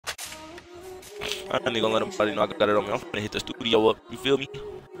I ain't gonna let nobody know I got it on me. I'm finna hit the studio up. You feel me?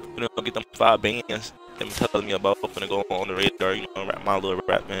 Finna go get them 5 bands. Them telling me about. Finna go on the radar. You know, rap my little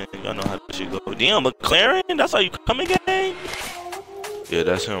rap, man. Y'all know how this shit go. Damn, McLaren. That's how you coming, gang? Yeah,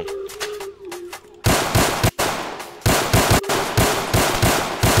 that's him.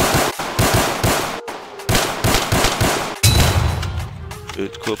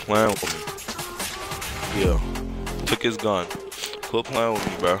 Bitch, quit playing with me. Yeah. Took his gun. Quit playing with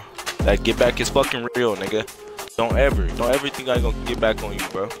me, bro. That get back is fucking real, nigga. Don't ever think I gonna get back on you,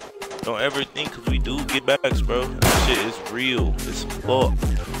 bro. Don't ever think, cause we do get backs, bro. That shit is real. It's fuck.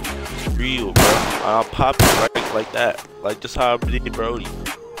 It's real, bro. I'll pop it right like that. Like just how I did Brody.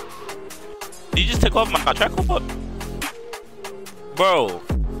 Did he just take off my track? Bro.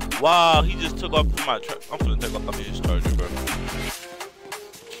 Wow, he just took off my track. I'm finna take off his charger, bro.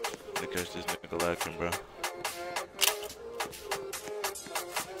 Let me catch this nigga lacking, bro.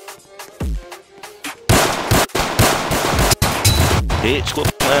 Bitch, quit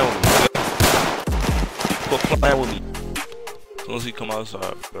playing with me, nigga. Quit playing with me. As soon as he come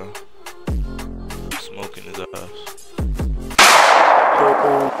outside, bro. Smoking his ass.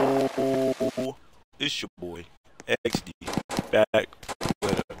 Oh, it's your boy, XD, back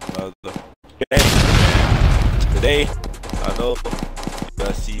with another game. Today, I know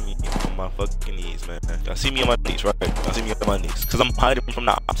y'all see me on my fucking knees, man. Y'all see me on my knees, right? Y'all see me on my knees. Cause I'm hiding from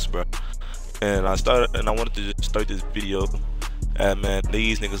the ops, bro. And I wanted to just start this video. And man,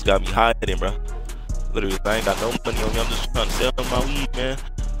 these niggas got me hiding, bro. Literally, I ain't got no money on me. I'm just trying to sell my weed, man.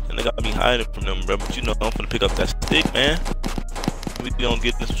 And they got me hiding from them, bro. But you know, I'm finna pick up that stick, man. We gonna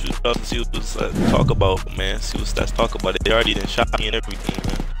get this shootout and see what this talk about, man. See what stats talk about. They already done shot me and everything,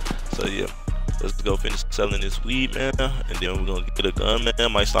 man. So yeah, let's go finish selling this weed, man. And then we're gonna get a gun,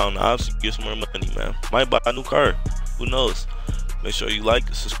 man. Might start on the ops and get some more money, man. Might buy a new car. Who knows? Make sure you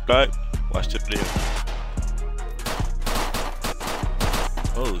like, subscribe, watch the video.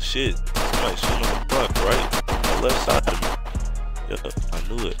 Oh shit, somebody shooting on the block, right? On the left side of me. Yeah, I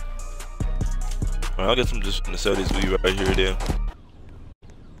knew it. Alright, I guess I'm just gonna sell this weed right here then.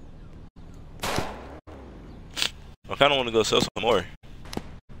 I kinda wanna go sell some more.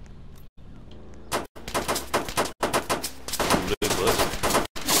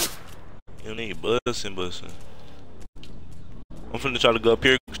 You need bussin'. I'm finna try to go up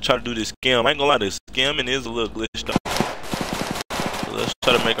here, try to do this scam. I ain't gonna lie, this scamming is a little glitched up. So let's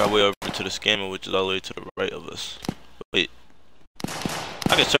try to make our way over to the scamming, which is all the way to the right of us. Wait.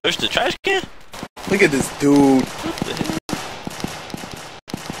 I can search the trash can? Look at this dude. What the hell?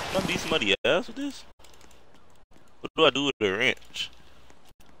 Can I beat somebody's ass with this? What do I do with the wrench?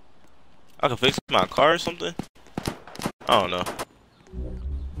 I can fix my car or something? I don't know.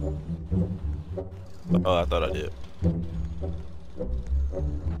 Oh, I thought I did.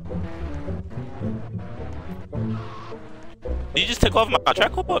 Did you just take off my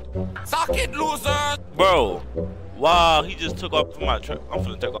track? Suck it, loser! Bro, wow, he just took off my track. I'm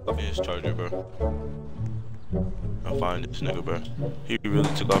finna take off his charger, bro. I'll find this nigga, bro. He really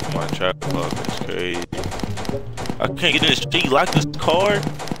took off my track. That's crazy. I can't get in the street. Lock this car.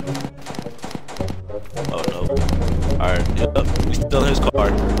 Oh no. Alright, yep, we still in his car.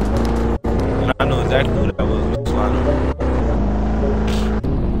 And I know exactly who that was. Let's line up.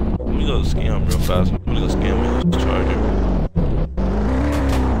 Let me go scam real fast. I'm gonna go scam his charger.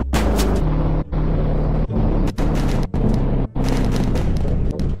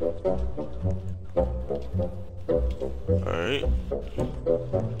 Alright.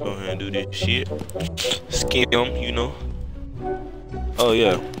 Go ahead and do this shit. Scam, you know. Oh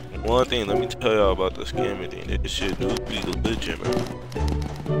yeah. One thing, let me tell y'all about the scamming thing. This shit do be legit, man.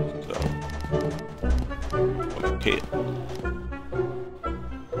 So, okay.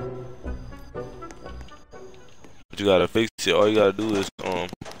 But you gotta fix it. All you gotta do is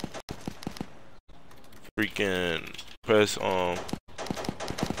freaking press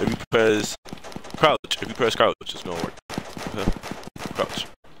if you press crouch. If you press crouch, it's gonna work. Okay. Crouch.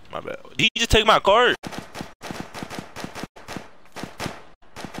 My bad. Did he just take my card?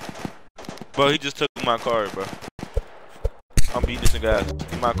 Bro, he just took my card, bro. I'm beating this nigga ass.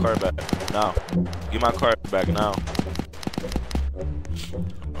 Get my card back now. Get my card back now.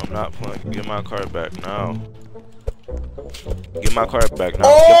 I'm not playing. Get my card back now. Get my card back now.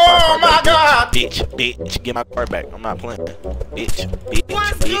 Oh my god! Bitch, get my card back. I'm not playing. Bitch. Get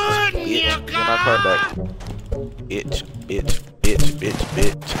my card back. Bitch.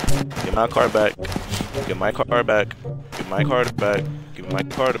 Get my card back. Get my card back. Get my card back. Give me my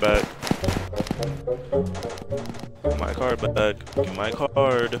card back. my card back. Give me my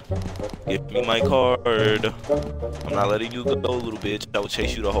card. Give me my card. I'm not letting you go, little bitch. I will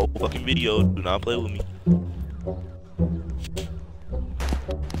chase you the whole fucking video. Do not play with me.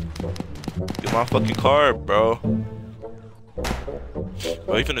 Get my fucking card, bro.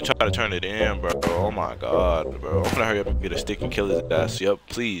 Bro, you finna try to turn it in, bro. Oh my god, bro. I'm finna hurry up and get a stick and kill his ass. Yep,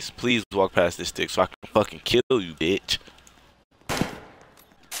 please walk past this stick so I can fucking kill you, bitch.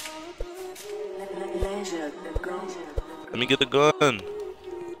 Let me get the gun.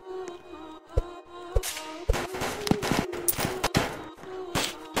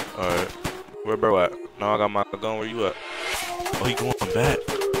 Alright. Where bro at? Now I got my gun. Where you at? Oh, he going back.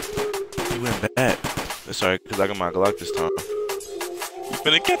 He went back. That's alright, because I got my Glock this time. You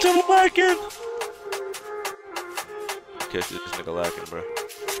finna catch him lacking. Catch this nigga lacking, bro.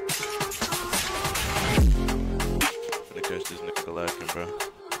 Finna catch this nigga lacking, bro.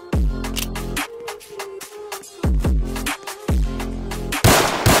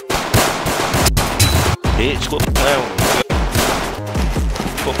 Bitch, quit playing with me, nigga.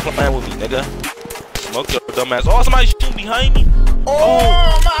 Quit playing with me, nigga. Smoke your dumb ass. Oh, somebody shooting behind me.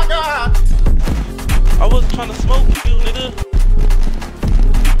 Oh my god! I wasn't trying to smoke you, nigga.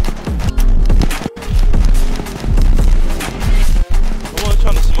 I wasn't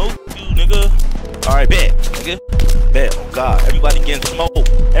trying to smoke you, nigga. Alright, bet, nigga. Bet, oh god. Everybody getting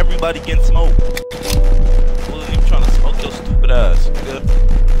smoked. Everybody getting smoked. I wasn't even trying to smoke your stupid ass, nigga.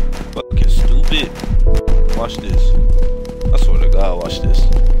 Fucking stupid. Watch this. I swear to God, watch this.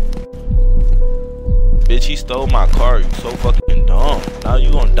 Bitch, he stole my car. You so fucking dumb. Now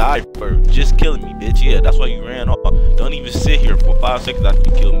you gonna die for just killing me, bitch. Yeah, that's why you ran off. Don't even sit here for 5 seconds after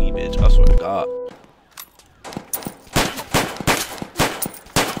you kill me, bitch. I swear to God.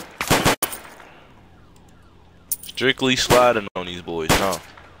 Strictly sliding on these boys, huh?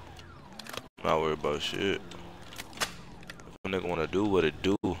 Not worried about shit. If a nigga wanna do what it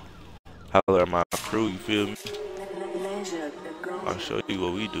do, holler at my crew, you feel me? I'll show you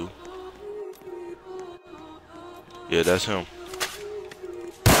what we do. Yeah, that's him.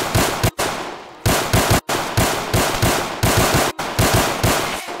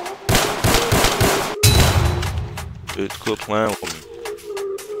 Bitch, quit playing with me.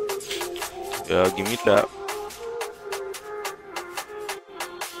 Yeah, give me that.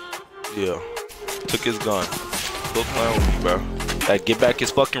 Yeah. Took his gun. Quit playing with me, bro. Like, get back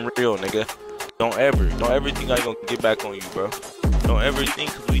is fucking real, nigga. Don't ever think I ain't gonna get back on you, bro. Don't ever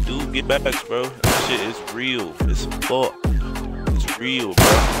think, cause we do get backs, bro. That shit is real. It's fuck. It's real, bro.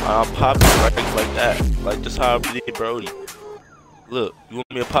 I'll pop you right like that. Like just how I did Brody. Look, you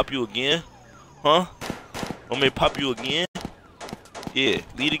want me to pop you again? Huh? Want me to pop you again? Yeah,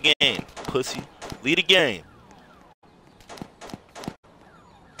 lead the game, pussy. Lead the game.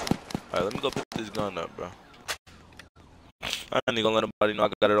 Alright, let me go pick this gun up, bro. I ain't gonna let nobody know I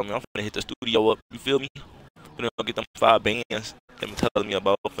got it on me. I'm finna hit the studio up, you feel me? Finna go get them 5 bands. Them telling me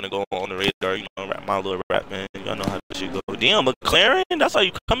about finna go on the radar, you know, rap my little rap, man. Y'all know how this shit go. Damn, McLaren, that's how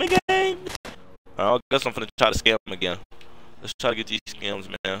you come again? I guess I'm finna try to scam them again. Let's try to get these scams,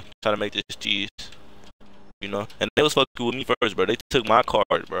 man. Try to make this cheese. You know? And they was fucking with me first, bro. They took my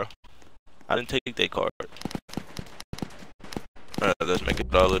card, bro. I didn't take their card. Alright, let's make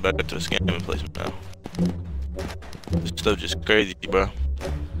it all the way back to the scamming place now. This stuff just crazy, bro.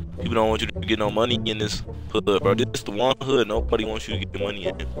 People don't want you to get no money in this hood, bro. This is the one hood nobody wants you to get money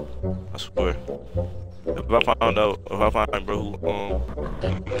in. I swear. If I find bro who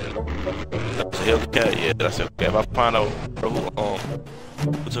that's a hellcat, yeah, that's okay. If I find out bro who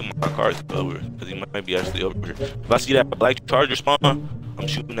took my cards over, cause he might be actually over here. If I see that black Charger spawn, I'm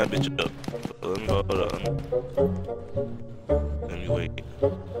shooting that bitch up. So let me go, hold up. Let me wait.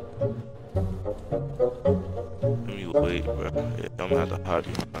 Wait, bro. Yeah, I'm gonna have to hide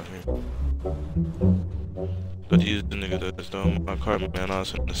behind here. But he's the nigga that stole my car, man. I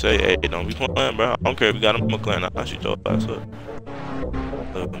was gonna say, hey, don't be playing, bro. I don't care if you got a McLaren. I'll shoot your ass up.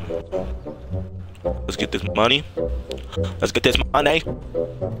 Let's get this money. Let's get this money. Let's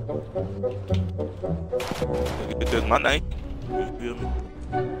get this money. You feel me?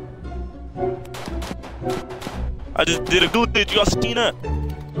 I just did a glitch. Y'all seen that?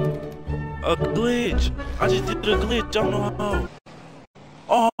 A glitch. I just did a glitch. I don't know how.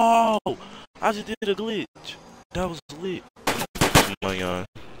 Oh, I just did a glitch. That was lit. Money on.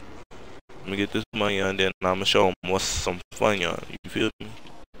 Let me get this money on, then I'ma show them what's some fun on. You feel me?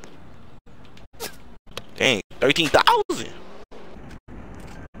 Dang, 13,000.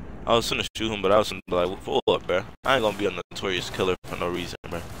 I was gonna shoot him, but I was gonna be like, "Full up, bro. I ain't gonna be a notorious killer for no reason,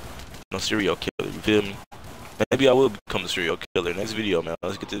 bro. No serial killer. You feel me? Maybe I will become a serial killer next video, man.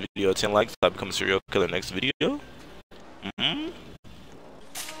 Let's get this video 10 likes. I become a serial killer next video. You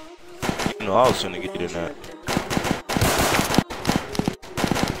know I was finna get in that.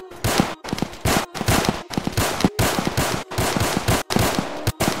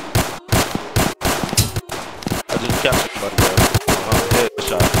 I just captured somebody, bro.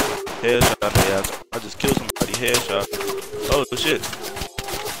 Headshot. Headshot on their ass. I just killed somebody. Headshot. Oh shit.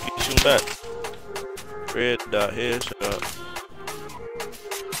 Keep shooting back. Red dot. Headshot.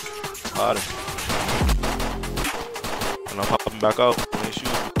 Got him. And I'm popping back out. And they shoot.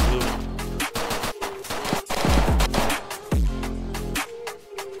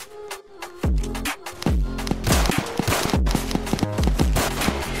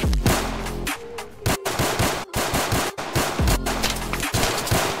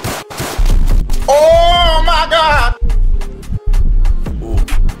 Oh my God! Ooh.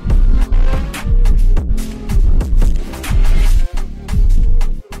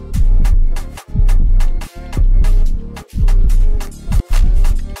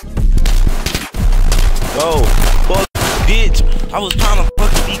 Yo, fuck, bitch. I was trying to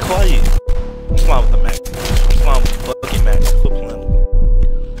fucking be quiet. I'm slime with the Mac. I'm slime with the fucking Mac. Quit playing with me.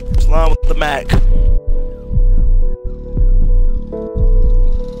 I'm slime with the Mac.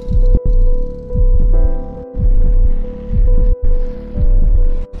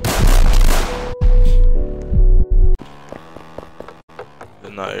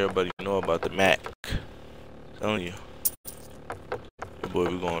 Not everybody know about the Mac. I'm telling you. Hey boy,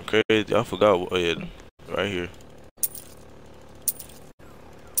 we going crazy. I forgot what right here.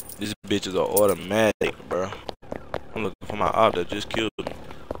 This bitch is an automatic, bro. I'm looking for my op that just killed me.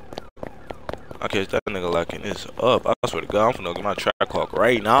 I catch that nigga locking this up. I swear to God, I'm finna get my track clock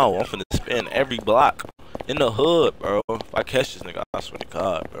right now. I'm finna spin every block in the hood, bro. If I catch this nigga, I swear to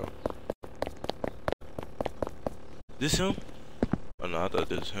God, bro. This him? Oh no, I thought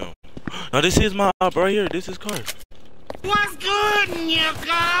this was him. No, this is my op right here. This is car. What's good,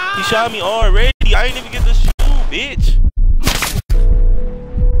 nigga? He shot me already. I ain't even get to shoot, bitch.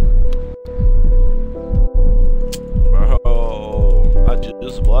 Bro, I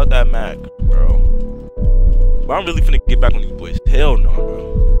just bought that Mac, bro. But I'm really finna get back on these boys. Hell no,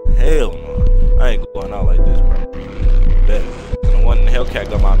 bro. Hell no. I ain't going out like this, bro. Bet. And the one in the hellcat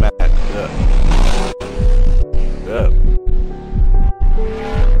got my Mac. Yeah. Yeah.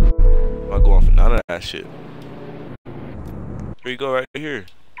 I'm not going for none of that shit. Here you go, right here.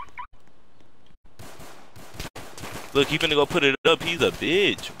 Look, he finna go put it up. He's a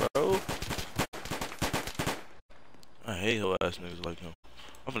bitch, bro. I hate hoe ass niggas like him.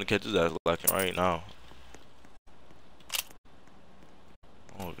 I'm finna catch his ass lacking right now.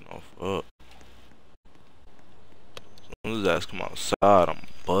 I don't even know fuck. As soon as his ass come outside, I'm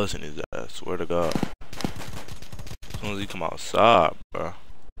buzzing his ass. Swear to God. As soon as he come outside, bro.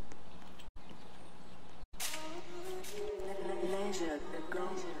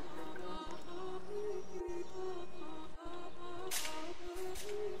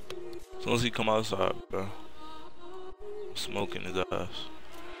 As soon as he come outside, bro. I'm smoking his ass.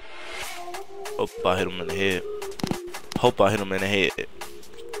 Hope I hit him in the head. Hope I hit him in the head.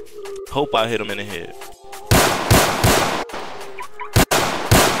 Hope I hit him in the head.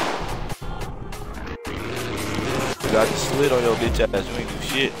 You got the slit on your bitch ass. You ain't do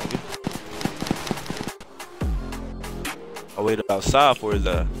shit. I waited outside for his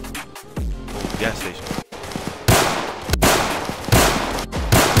gas station.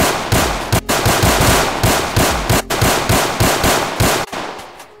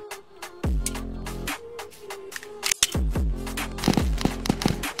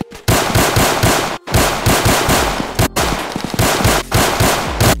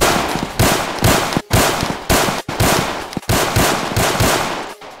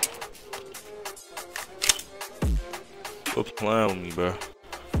 Quit playing with me, bro.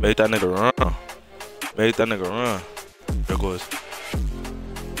 Make that nigga run. Make that nigga run. There goes.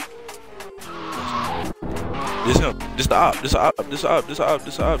 This him. This the op. This the op. This the op. This the op.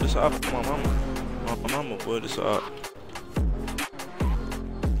 This the op. This the op. Come on, mama. My mama, boy. This the op.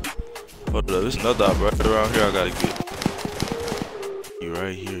 Hold up. There's another op right around here I gotta get. You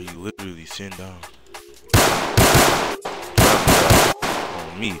right here. You literally sitting down. Drop that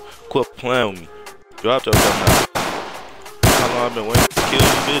on me. Quit playing with me. Drop your gun now. How long I've been waiting to kill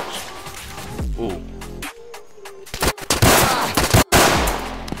you, bitch? Ooh.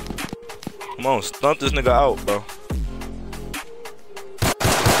 Come on, stump this nigga out, bro.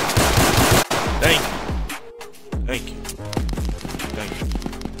 Thank you. Thank you. Thank you.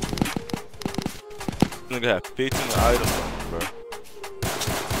 This nigga had 15 items on him, bro.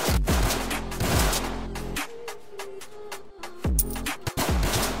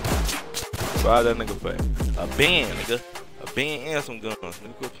 Buy that nigga for a band, nigga. A band and some guns.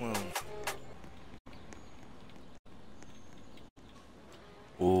 Nigga, quit playing.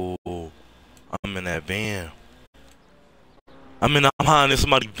 Oh, I'm in that van. I'm hiding in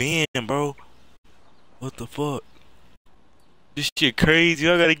somebody's van, bro. What the fuck? This shit crazy.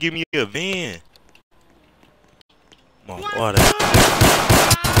 Y'all gotta give me a van. Come on, water.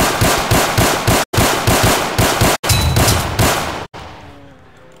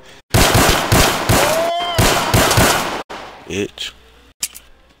 Bitch.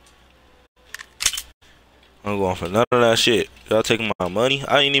 I'm going for none of that shit. Y'all taking my money?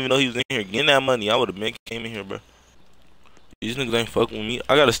 I didn't even know he was in here getting that money. I would have been came in here, bro. These niggas ain't fucking with me.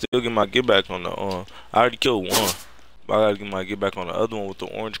 I gotta still get my get back on the I already killed one. But I gotta get my get back on the other one with the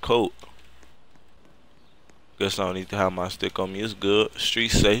orange coat. Guess I don't need to have my stick on me. It's good.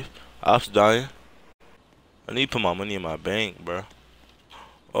 Street safe. Ops dying. I need to put my money in my bank, bro.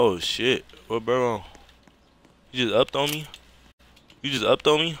 Oh shit. What, bro? You just upped on me? You just upped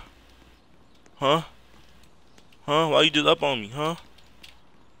on me? Huh? Huh? Why you just up on me? Huh?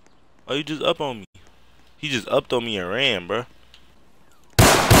 Why you just up on me? He just upped on me and ran, bro. But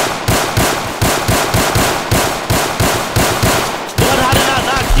how did I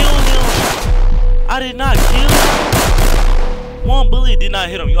not kill him? I did not kill him. One bullet did not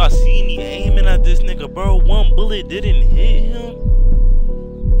hit him. Y'all see me aiming at this nigga, bro. One bullet didn't hit him.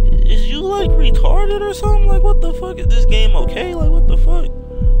 Is you like retarded or something? Like, what the fuck? Is this game okay? Like, what the fuck?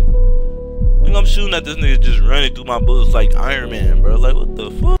 Like, I'm shooting at this nigga just running through my bullets like Iron Man, bro. Like, what the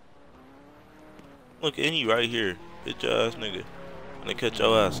fuck? Look, and he right here. Bitch ass nigga. I'm gonna catch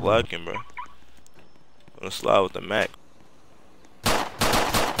your ass locking, bro. I'm gonna slide with the Mac. I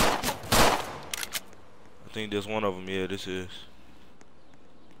think there's one of them. Yeah, this is.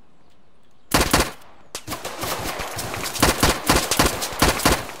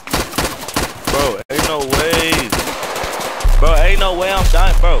 Bro, ain't no way. Bro, ain't no way I'm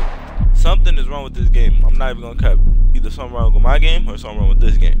dying, bro. Something is wrong with this game. I'm not even gonna cap. Either something wrong with my game or something wrong with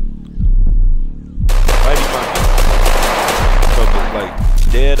this game. Might be my game. Bro, but like,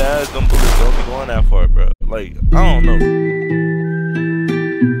 dead ass, them bullets don't be going that far, bro. Like, I don't know.